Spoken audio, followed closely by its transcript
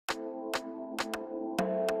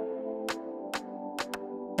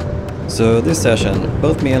So this session,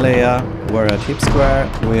 both me and Leia were at Hip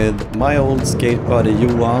Square with my old skate buddy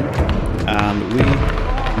Johan, and we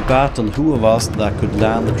battled who of us that could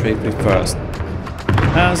land the tray flip first.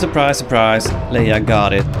 And surprise, surprise, Leia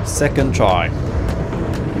got it, second try.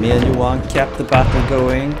 Me and Johan kept the battle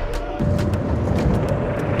going.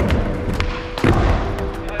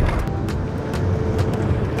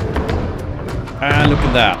 And look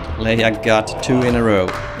at that, Leia got 2 in a row.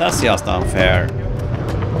 That's just unfair.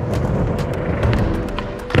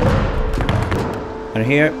 And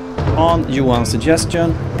here, on Johan's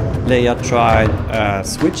suggestion, Leia tried a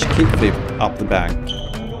switch kickflip up the bank.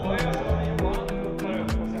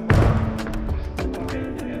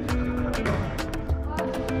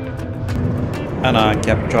 And I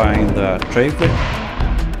kept trying the tray flip.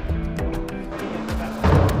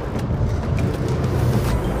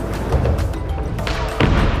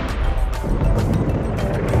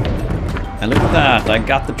 And look at that, I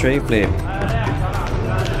got the tray flip.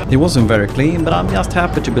 It wasn't very clean, but I'm just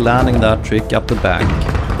happy to be landing that trick up the bank.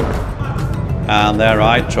 And there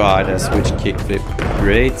I tried a switch kickflip.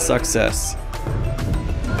 Great success.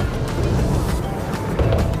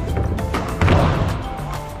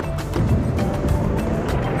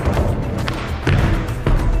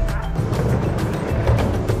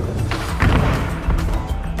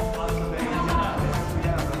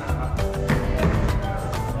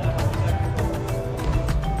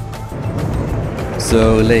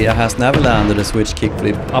 So Leia has never landed a switch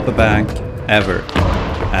kickflip up a bank ever,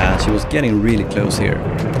 and she was getting really close here.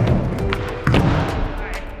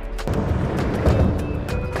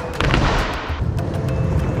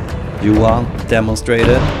 Johan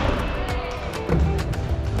demonstrated.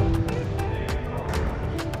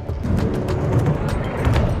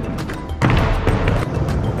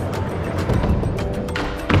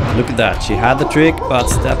 Look at that, she had the trick but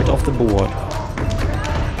stepped off the board.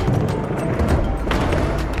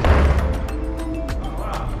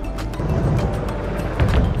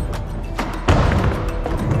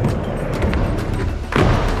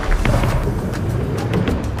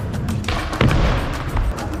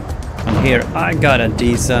 Here I got a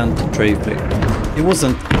decent tray flip. It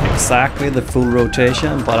wasn't exactly the full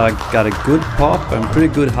rotation, but I got a good pop and pretty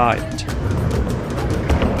good height.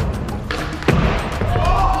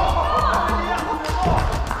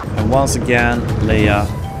 And once again Leia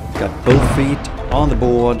got both feet on the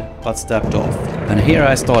board but stepped off. And here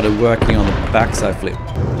I started working on the backside flip.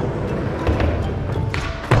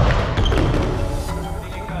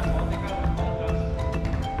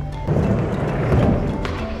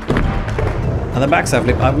 And the backside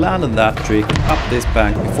flip, I've landed that trick up this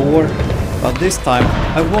bank before, but this time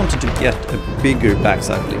I wanted to get a bigger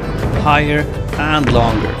backside flip, higher and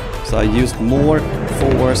longer, so I used more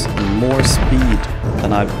force and more speed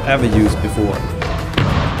than I've ever used before.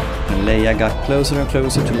 And Leia got closer and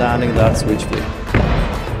closer to landing that switch flip.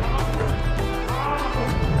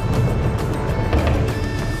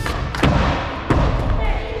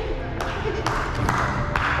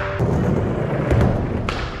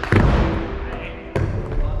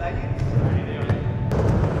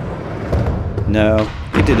 No,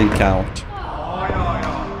 it didn't count.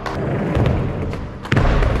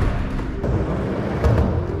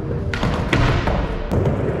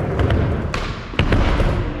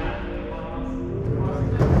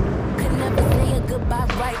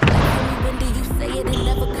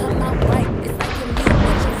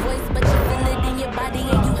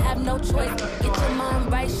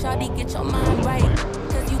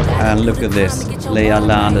 And look at this, Leia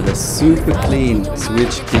landed a super clean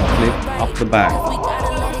switch kickflip up the bank.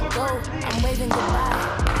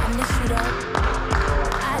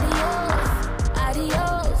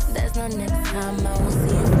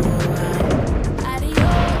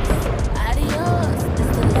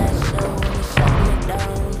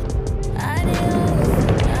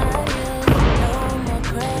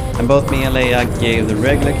 And both me and Leia gave the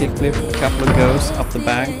regular kickflip a couple of goes up the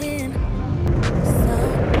bank.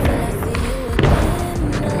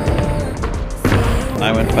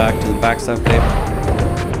 I went back to the backside flip.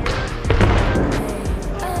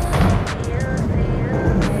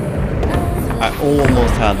 I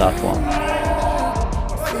almost had that one.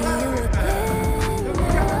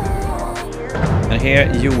 And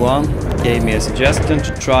here Johan gave me a suggestion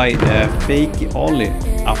to try a fake ollie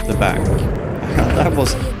up the bank. That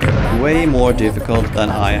was way more difficult than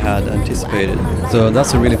I had anticipated. So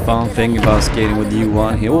that's a really fun thing about skating with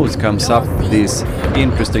Johan. He always comes up with these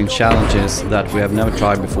interesting challenges that we have never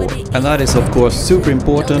tried before. And that is of course super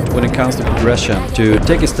important when it comes to progression, to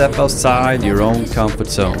take a step outside your own comfort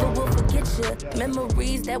zone.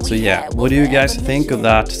 So yeah, what do you guys think of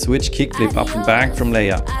that switch kickflip up the bank from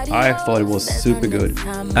Leia? I thought it was super good.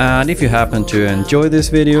 And if you happen to enjoy this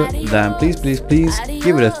video, then please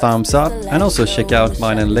give it a thumbs up, and also check out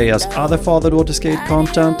mine and Leia's other father-daughter skate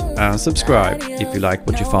content, and subscribe if you like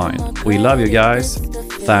what you find. We love you guys.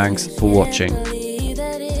 Thanks for watching.